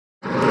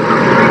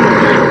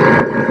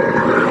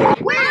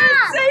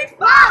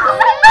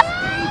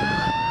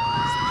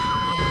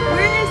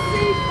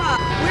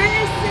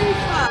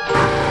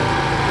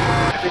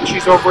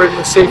over in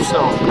the safe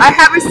zone. I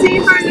haven't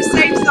seen her in the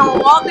safe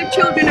zone. All the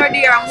children are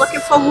there. I'm looking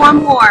for one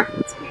more.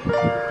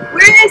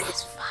 Where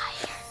is...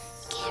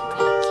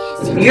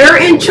 You're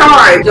in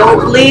charge.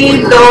 Don't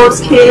leave those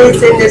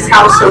kids in this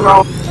house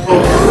alone.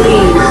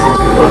 Please.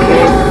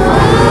 Okay.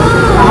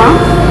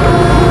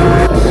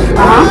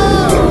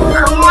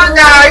 Come on,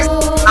 guys.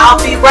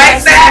 I'll be right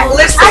back.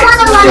 Listen,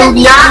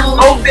 do not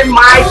open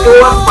my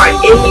door for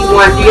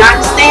anyone. Do you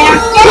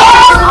understand?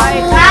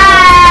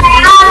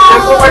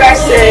 Remember what I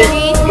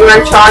said. You're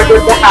in charge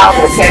of the house,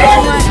 okay?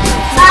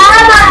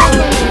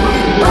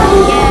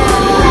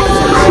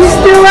 She's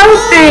still out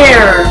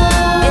there.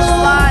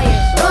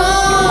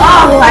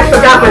 Oh, I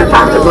forgot my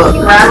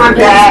pocketbook. Grab my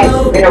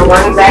bag and I'm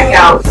running back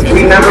out.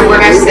 Remember what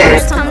I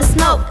said.